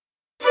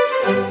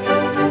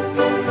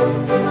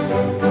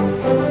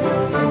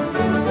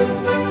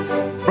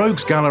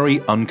Rogues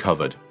Gallery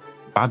uncovered.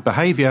 Bad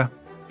behaviour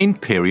in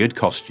period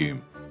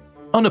costume.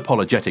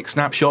 Unapologetic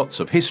snapshots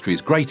of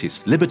history's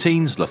greatest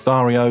libertines,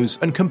 Lotharios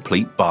and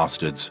complete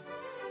bastards.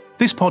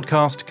 This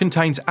podcast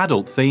contains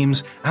adult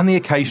themes and the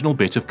occasional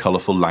bit of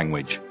colourful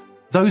language.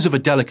 Those of a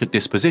delicate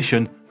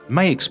disposition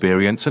may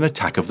experience an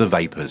attack of the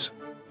vapours.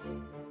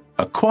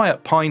 A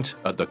quiet pint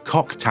at the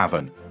Cock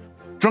Tavern.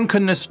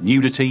 Drunkenness,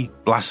 nudity,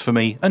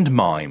 blasphemy and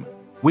mime.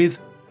 With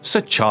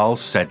Sir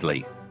Charles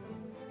Sedley.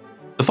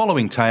 The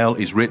following tale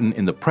is written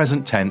in the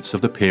present tense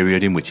of the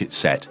period in which it's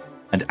set,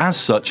 and as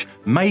such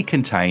may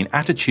contain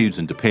attitudes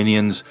and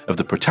opinions of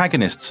the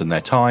protagonists and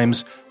their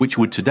times which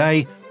would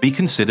today be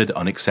considered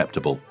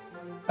unacceptable.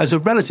 As a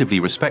relatively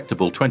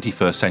respectable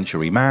 21st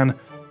century man,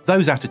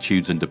 those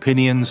attitudes and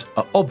opinions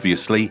are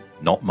obviously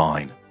not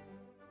mine.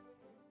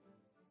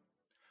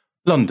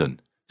 London,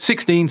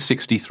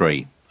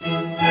 1663.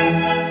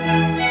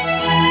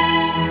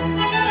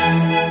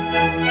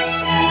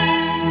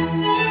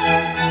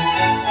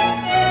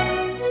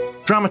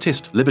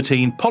 Dramatist,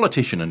 libertine,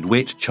 politician and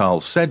wit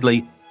Charles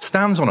Sedley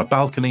stands on a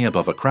balcony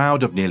above a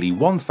crowd of nearly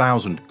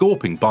 1,000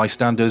 gawping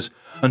bystanders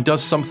and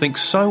does something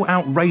so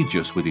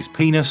outrageous with his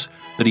penis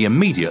that he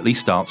immediately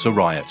starts a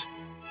riot.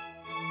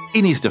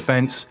 In his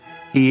defence,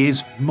 he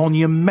is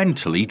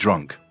monumentally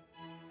drunk.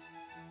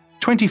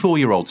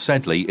 24-year-old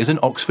Sedley is an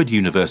Oxford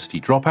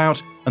University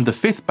dropout and the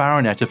 5th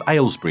Baronet of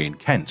Aylesbury in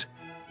Kent.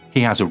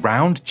 He has a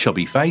round,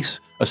 chubby face,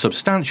 a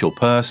substantial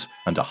purse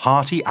and a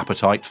hearty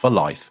appetite for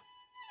life.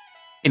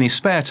 In his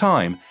spare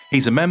time,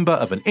 he's a member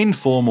of an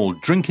informal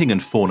drinking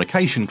and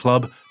fornication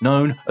club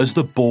known as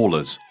the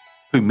Ballers,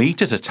 who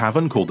meet at a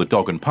tavern called the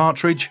Dog and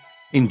Partridge,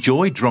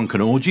 enjoy drunken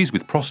orgies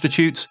with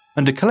prostitutes,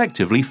 and are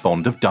collectively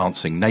fond of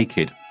dancing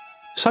naked.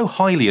 So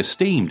highly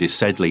esteemed is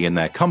Sedley in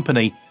their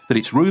company that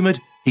it's rumoured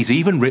he's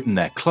even written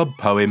their club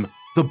poem,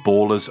 The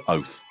Baller's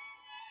Oath.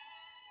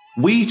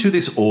 We to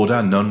this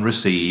order none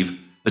receive,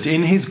 that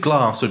in his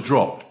glass a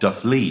drop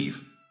doth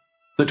leave,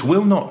 that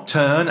will not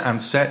turn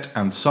and set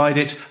and side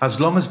it as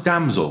long as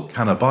damsel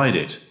can abide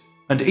it,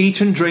 and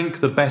eat and drink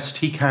the best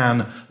he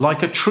can,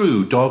 like a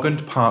true dog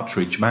and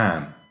partridge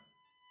man.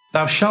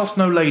 Thou shalt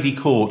no lady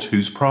court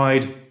whose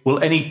pride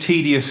will any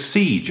tedious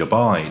siege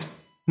abide,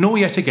 nor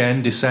yet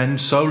again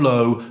descend so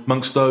low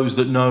mongst those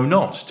that know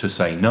not to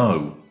say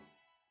no.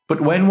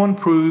 But when one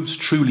proves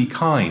truly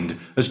kind,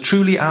 as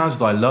truly as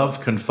thy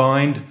love can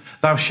find,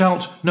 thou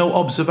shalt no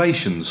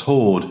observations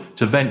hoard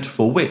to vent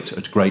for wit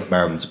at great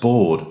man's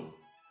board.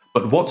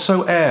 But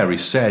whatsoe'er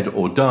is said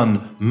or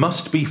done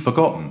must be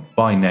forgotten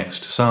by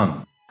next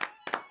sun.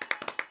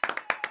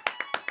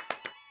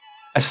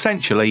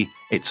 Essentially,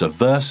 it's a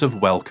verse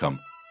of welcome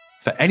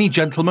for any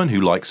gentleman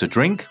who likes a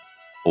drink,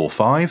 or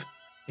 5,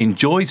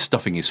 enjoys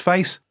stuffing his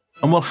face,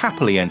 and will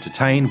happily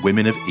entertain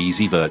women of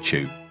easy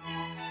virtue.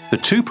 The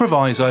 2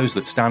 provisos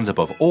that stand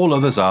above all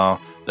others are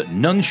that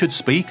none should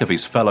speak of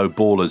his fellow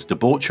ballers'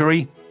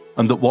 debauchery,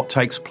 and that what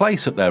takes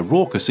place at their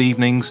raucous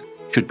evenings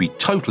should be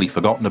totally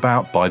forgotten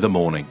about by the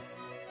morning.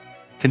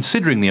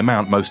 Considering the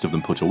amount most of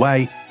them put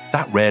away,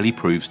 that rarely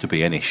proves to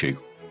be an issue.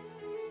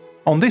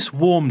 On this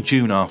warm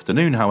June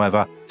afternoon,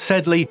 however,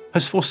 Sedley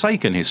has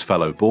forsaken his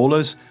fellow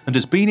ballers and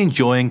has been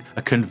enjoying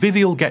a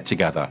convivial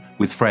get-together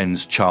with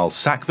friends Charles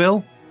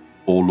Sackville,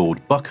 or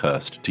Lord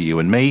Buckhurst to you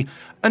and me,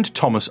 and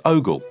Thomas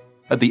Ogle,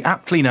 at the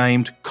aptly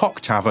named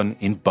Cock Tavern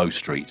in Bow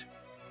Street.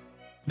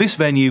 This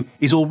venue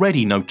is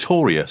already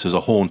notorious as a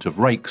haunt of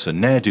rakes and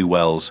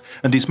ne'er-do-wells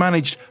and is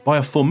managed by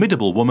a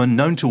formidable woman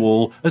known to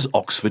all as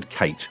Oxford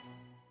Kate.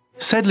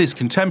 Sedley's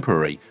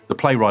contemporary, the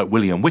playwright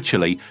William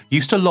Wycherley,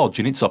 used to lodge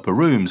in its upper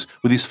rooms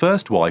with his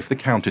first wife, the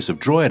Countess of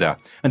Drogheda,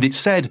 and it's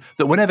said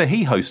that whenever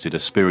he hosted a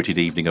spirited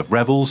evening of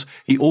revels,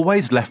 he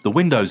always left the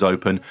windows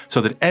open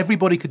so that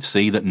everybody could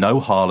see that no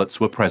harlots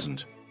were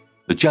present,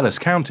 the jealous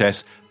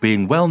Countess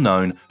being well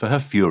known for her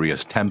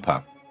furious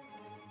temper.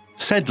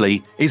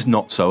 Sedley is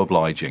not so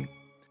obliging.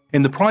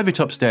 In the private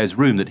upstairs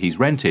room that he's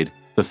rented,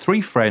 the 3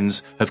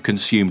 friends have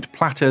consumed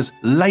platters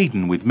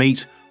laden with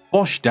meat,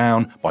 washed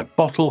down by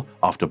bottle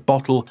after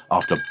bottle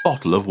after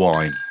bottle of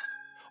wine,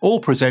 all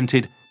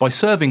presented by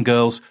serving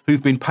girls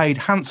who've been paid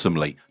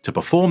handsomely to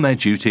perform their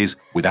duties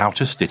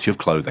without a stitch of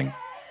clothing.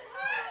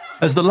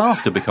 As the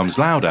laughter becomes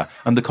louder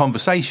and the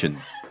conversation,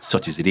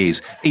 such as it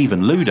is,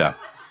 even lewder,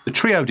 the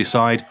trio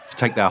decide to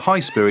take their high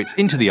spirits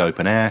into the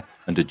open air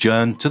and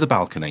adjourn to the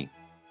balcony.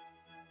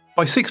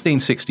 By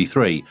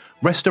 1663,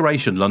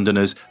 Restoration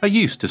Londoners are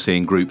used to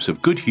seeing groups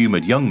of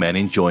good-humoured young men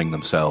enjoying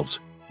themselves,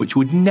 which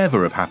would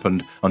never have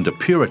happened under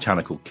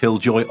puritanical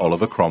killjoy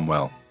Oliver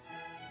Cromwell.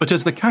 But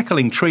as the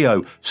cackling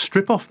trio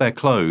strip off their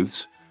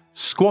clothes,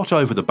 squat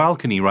over the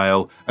balcony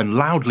rail and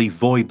loudly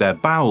void their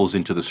bowels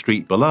into the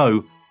street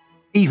below,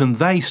 even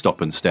they stop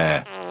and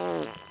stare.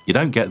 You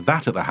don't get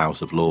that at the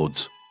House of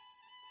Lords.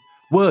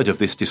 Word of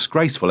this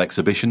disgraceful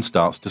exhibition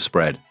starts to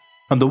spread,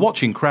 and the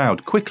watching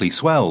crowd quickly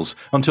swells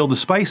until the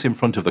space in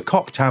front of the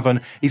Cock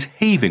Tavern is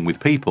heaving with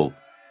people,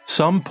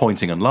 some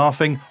pointing and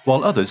laughing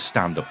while others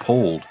stand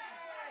appalled.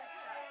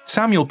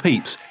 Samuel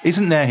Pepys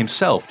isn't there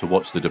himself to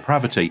watch the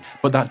depravity,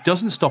 but that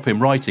doesn't stop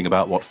him writing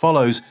about what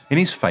follows in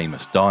his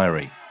famous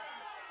diary.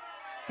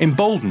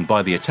 Emboldened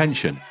by the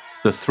attention,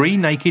 the three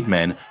naked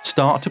men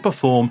start to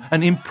perform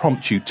an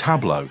impromptu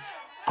tableau,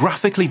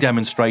 graphically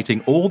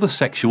demonstrating all the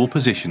sexual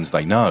positions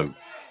they know,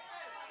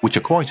 which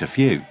are quite a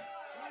few.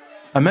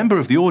 A member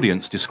of the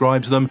audience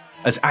describes them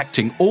as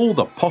acting all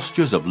the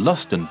postures of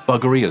lust and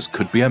buggery as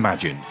could be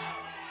imagined.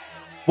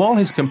 While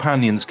his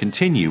companions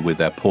continue with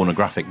their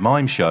pornographic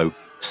mime show,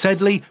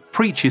 Sedley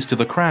preaches to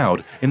the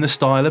crowd in the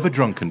style of a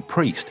drunken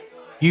priest,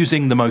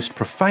 using the most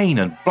profane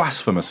and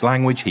blasphemous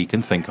language he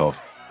can think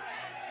of.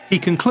 He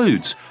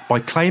concludes by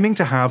claiming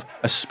to have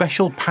a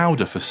special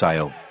powder for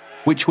sale,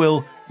 which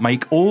will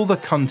make all the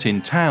cunt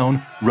in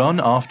town run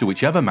after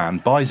whichever man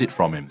buys it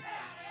from him.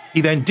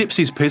 He then dips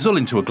his pizzle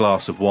into a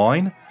glass of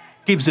wine,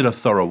 gives it a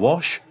thorough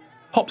wash,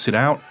 pops it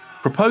out,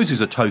 proposes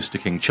a toast to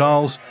King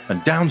Charles,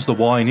 and downs the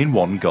wine in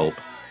one gulp.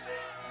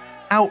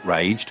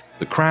 Outraged,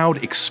 the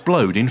crowd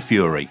explode in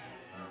fury.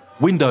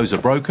 Windows are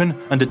broken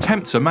and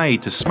attempts are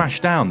made to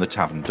smash down the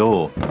tavern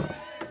door.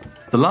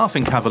 The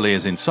laughing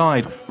cavaliers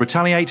inside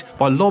retaliate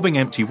by lobbing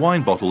empty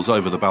wine bottles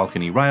over the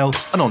balcony rail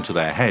and onto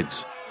their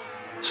heads.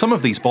 Some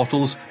of these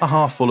bottles are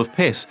half full of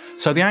piss,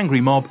 so the angry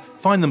mob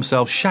find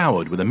themselves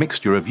showered with a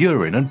mixture of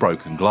urine and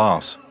broken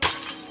glass.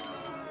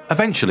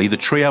 Eventually, the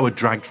trio are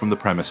dragged from the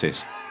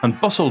premises and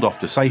bustled off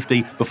to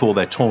safety before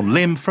they're torn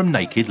limb from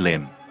naked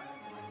limb.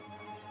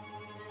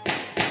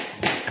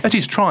 At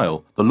his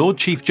trial, the Lord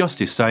Chief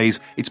Justice says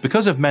it's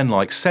because of men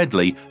like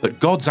Sedley that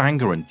God's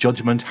anger and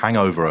judgment hang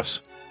over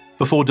us,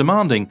 before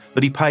demanding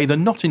that he pay the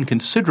not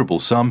inconsiderable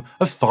sum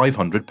of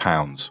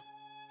 £500.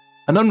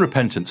 An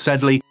unrepentant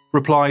Sedley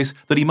replies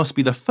that he must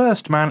be the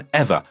first man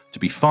ever to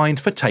be fined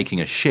for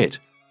taking a shit,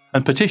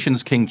 and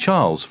petitions King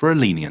Charles for a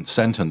lenient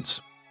sentence.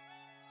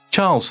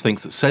 Charles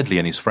thinks that Sedley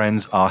and his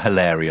friends are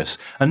hilarious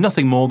and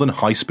nothing more than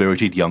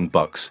high-spirited young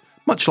bucks,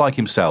 much like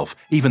himself,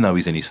 even though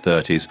he's in his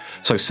 30s,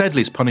 so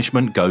Sedley's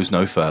punishment goes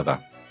no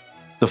further.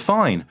 The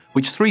fine,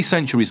 which 3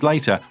 centuries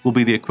later will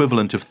be the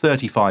equivalent of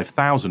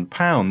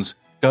 £35,000,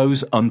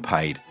 goes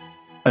unpaid.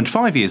 And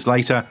 5 years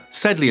later,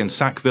 Sedley and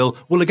Sackville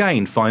will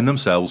again find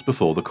themselves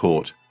before the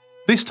court,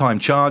 this time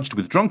charged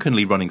with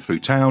drunkenly running through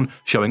town,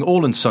 showing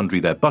all and sundry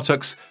their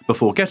buttocks,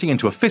 before getting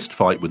into a fist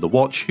fight with the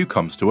watch who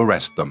comes to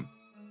arrest them.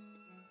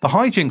 The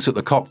hijinks at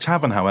the Cock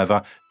Tavern,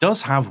 however,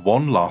 does have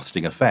one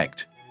lasting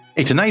effect.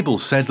 It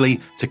enables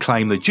Sedley to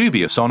claim the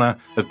dubious honour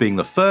of being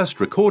the first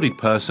recorded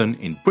person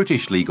in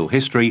British legal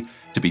history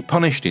to be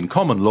punished in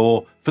common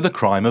law for the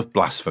crime of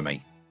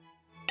blasphemy.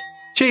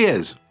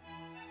 Cheers!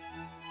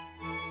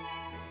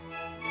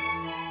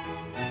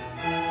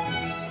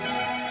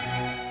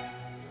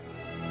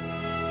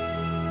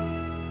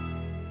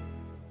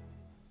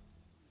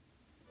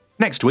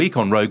 Next week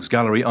on Rogues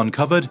Gallery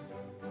Uncovered,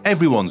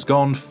 Everyone's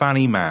Gone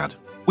Fanny Mad,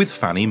 with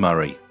Fanny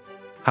Murray.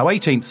 How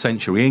 18th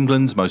century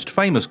England's most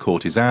famous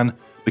courtesan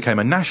became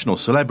a national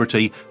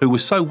celebrity who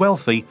was so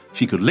wealthy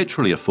she could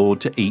literally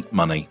afford to eat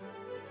money.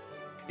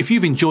 If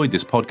you've enjoyed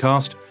this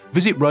podcast,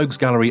 visit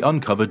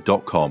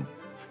roguesgalleryuncovered.com.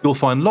 You'll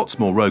find lots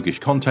more roguish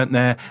content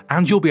there,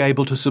 and you'll be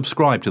able to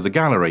subscribe to the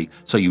gallery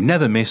so you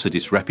never miss a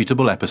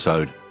disreputable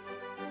episode.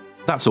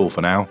 That's all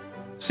for now.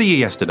 See you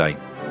yesterday.